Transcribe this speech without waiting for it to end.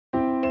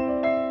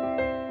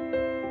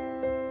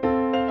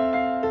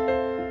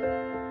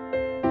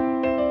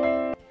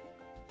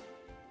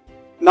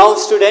Now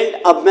student,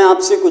 अब मैं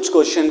आपसे कुछ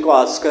क्वेश्चन को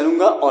आस्क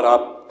करूंगा और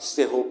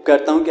आपसे होप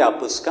करता हूं कि आप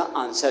उसका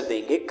आंसर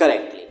देंगे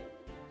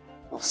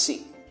correctly. C,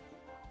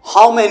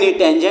 how many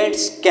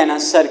tangents can a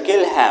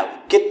circle have?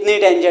 कितने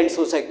टेंजेंट्स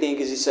हो सकते हैं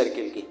किसी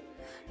सर्किल की?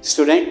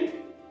 स्टूडेंट,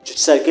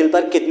 सर्किल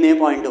पर कितने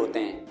पॉइंट होते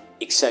हैं?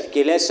 एक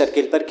सर्किल है,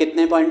 सर्किल पर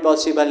कितने पॉइंट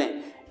पॉसिबल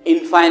हैं?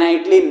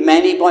 इनफाइनाइटली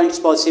मैनी पॉइंट्स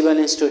पॉसिबल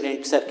हैं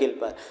स्टूडेंट सर्किल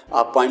पर।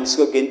 आप पॉइंट्स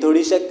को गिन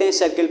थोड़ी सकते हैं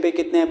सर्किल पे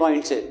कितने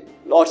पॉइंट्स है,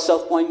 lots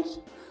of points.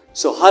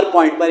 So her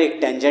point पर एक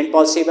टेंजेंट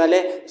पॉसिबल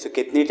है। सो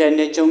कितनी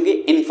टेंजेंट्स होंगी?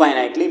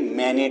 Infinitely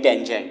many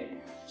tangent.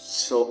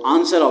 So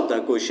answer of the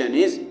question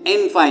is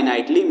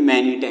infinitely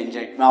many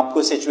tangent. मैं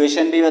आपको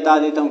सिचुएशन भी बता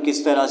देता हूं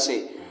किस तरह से।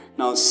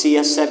 Now see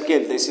a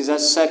circle, this is a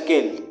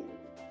circle.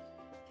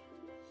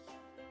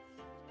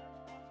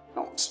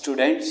 Now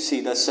students,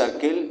 see the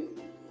circle.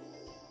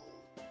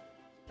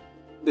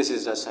 This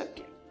is the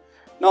circle.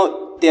 Now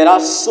there are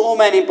so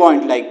many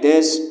points like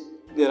this.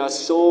 There are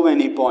so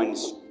many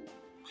points,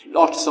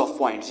 lots of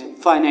points,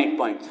 infinite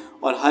points.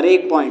 और हर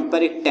एक point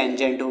पर एक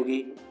tangent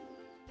होगी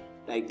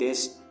like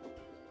this.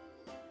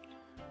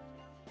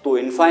 तो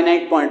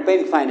infinite point पर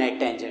infinite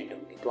tangent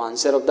होगी। तो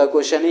answer of the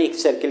question है एक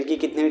सर्किल की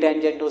कितनी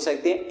टेंजेंट हो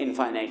सकती है?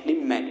 Infinitely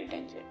many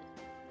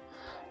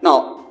tangent. नाउ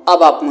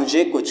अब आप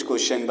मुझे कुछ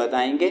क्वेश्चन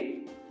बताएंगे।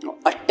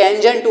 A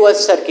tangent to a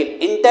circle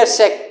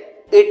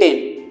intersect it in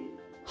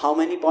how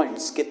many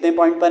points? कितने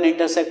पॉइंट पर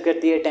इंटरसेक्ट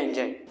करती है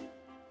tangent?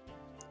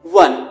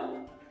 1.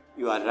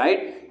 You are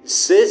right. This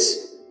is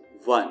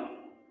 1.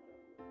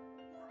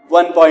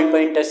 1 point पर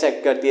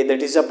इंटरसेक्ट करती है,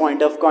 that is a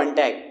point of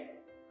contact.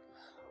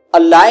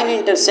 A line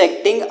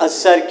intersecting a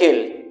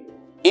circle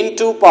in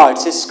 2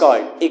 parts is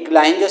called. एक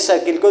line जो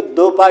circle को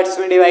 2 पार्ट्स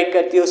में डिवाइड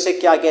करती है उसे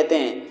क्या कहते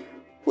हैं?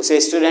 उसे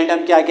स्टूडेंट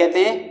हम क्या कहते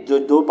हैं? जो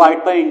 2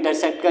 पार्ट पर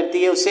इंटरसेक्ट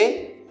करती है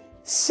उसे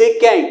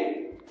सेकेंड,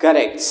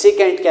 करेक्ट,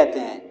 सेकेंड कहते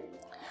हैं।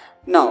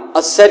 Now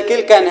a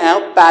circle can have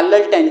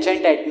parallel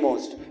tangent at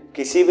most.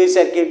 किसी भी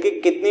सर्किल की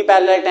कितनी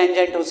पैरेलल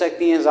टेंजेंट हो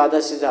सकती हैं ज्यादा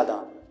से ज्यादा?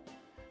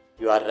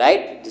 You are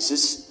right, this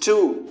is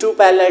 2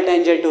 parallel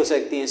tangent हो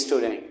सकती हैं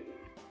student.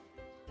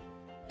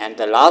 And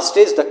the last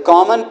is the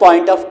common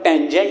point of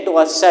tangent to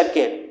a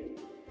circle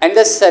and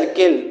the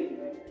circle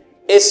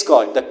is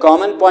called. The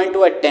common point to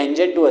a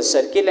tangent to a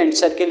circle and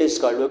circle is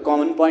called. वो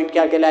common point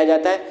क्या कहलाया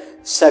जाता है?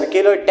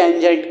 Circle और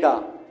tangent का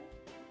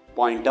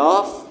point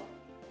of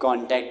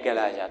contact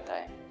कहलाया जाता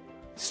है।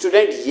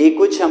 स्टूडेंट, ये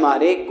कुछ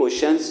हमारे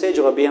क्वेश्चंस थे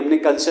जो अभी हमने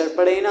कंसेप्ट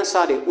पढ़े ना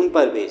सारे, उन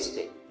पर बेस्ड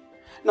थे।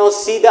 Now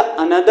see the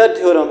another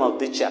theorem of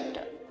the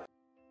chapter.